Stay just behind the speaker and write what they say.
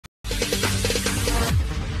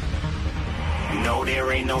know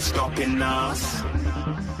there ain't no stopping us.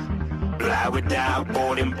 Fly without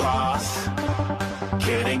boarding pass.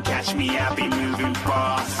 Couldn't catch me, I'll be moving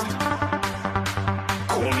fast.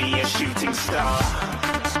 Call me a shooting star.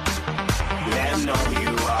 Let 'em know who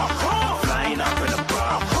you are. Flying up in a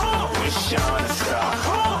bar. Wish on a star.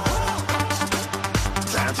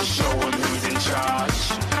 Time to show 'em who's in charge.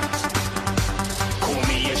 Call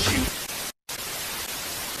me a shooting.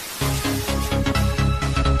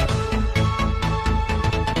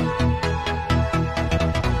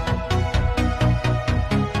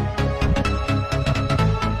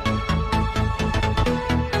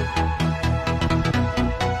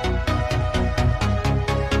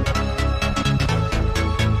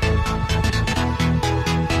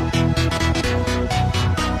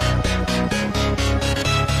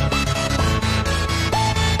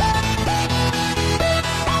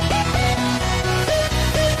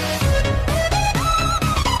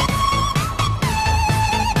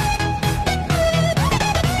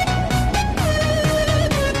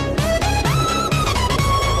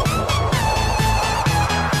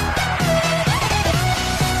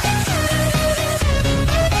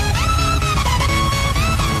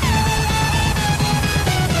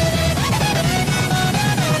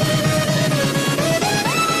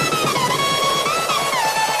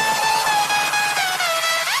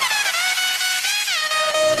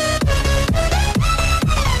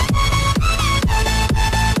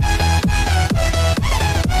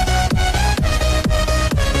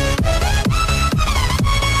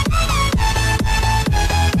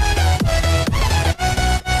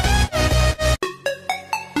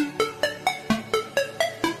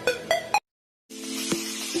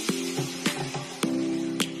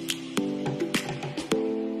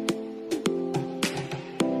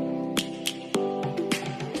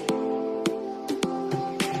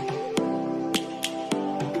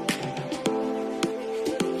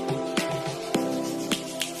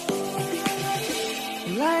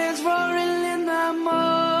 Lions roaring in the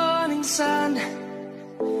morning sun,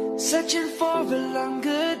 searching for a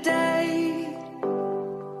longer day.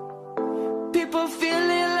 People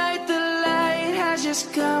feeling like the light has just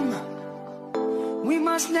come. We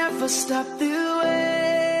must never stop the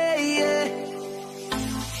way.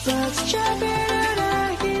 Birds jumping and I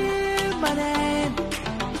hear my name,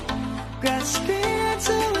 grasping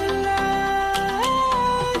into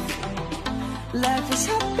life. Life is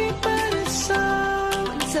happy but it's so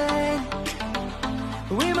insane.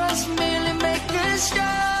 We must merely make a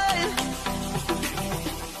start.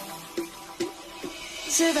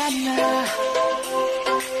 Savannah,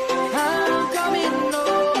 I'm coming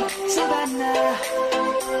home. Savannah,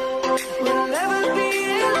 we'll never be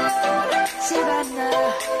alone. Savannah,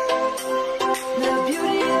 the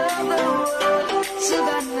beauty of the world.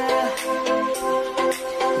 Savannah,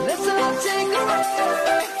 let's all take a ride.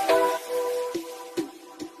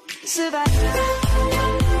 Savannah.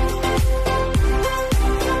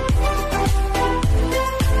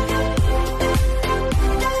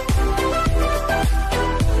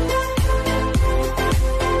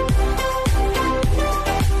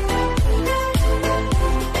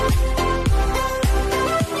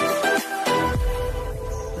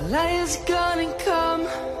 Lion's gonna come.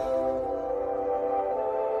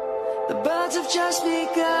 The birds have just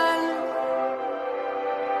begun.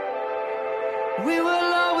 We will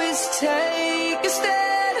always take a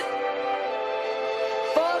stand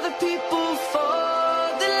for the people, for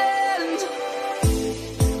the land.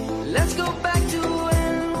 Let's go back to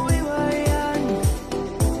when we were young.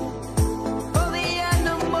 For the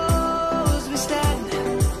animals we stand.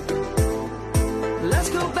 Let's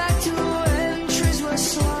go back to when trees were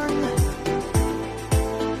swung.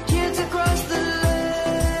 Kids across the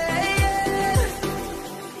land.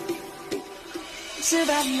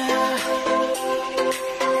 Savannah.